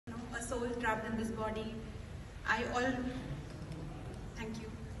soul trapped in this body. Thank you.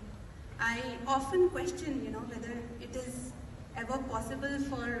 I often question, whether it is ever possible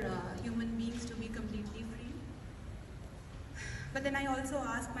for human beings to be completely free. But then I also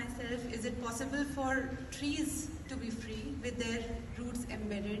ask myself, is it possible for trees to be free with their roots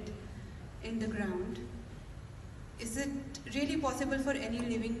embedded in the ground? Is it really possible for any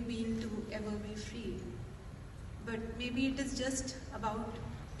living being to ever be free? But maybe it is just about,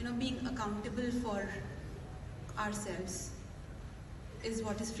 being accountable for ourselves is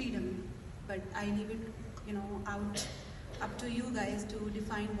what is freedom. But I leave it, up to you guys to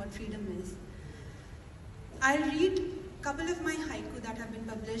define what freedom is. I'll read a couple of my haiku that have been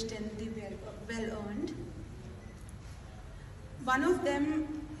published in the Well Earned. One of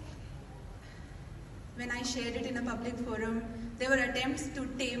them, when I shared it in a public forum, there were attempts to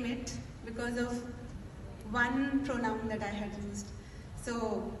tame it because of one pronoun that I had used.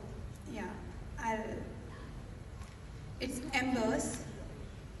 So, yeah, it's embers,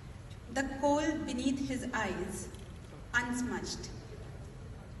 the coal beneath his eyes, unsmudged.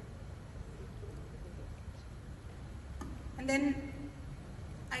 And then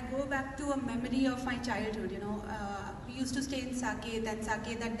I go back to a memory of my childhood, we used to stay in Saket, and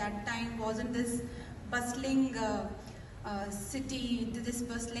Saket at that time wasn't this bustling city, this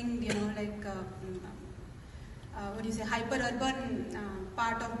bustling, hyper-urban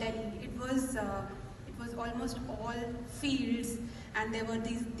part of Delhi. It was almost all fields, and there were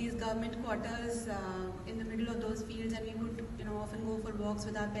these government quarters in the middle of those fields, and we would, often go for walks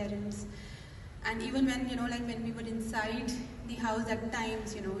with our parents. And even when, when we were inside the house at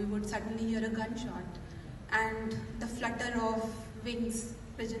times, we would suddenly hear a gunshot and the flutter of wings,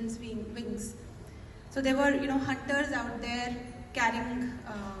 pigeons' wings. So there were, hunters out there carrying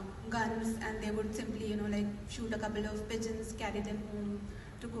guns, and they would simply, shoot a couple of pigeons, carry them home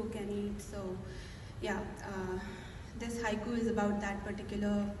to cook and eat. So, yeah, this haiku is about that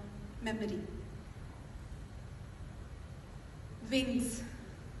particular memory. Wings,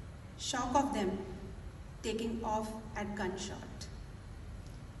 shock of them taking off at gunshot.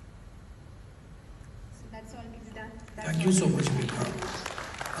 So that's all we've done. Thank you so much, Vibha.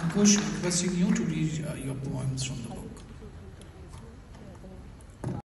 Ankush, requesting you to read your poems from the book.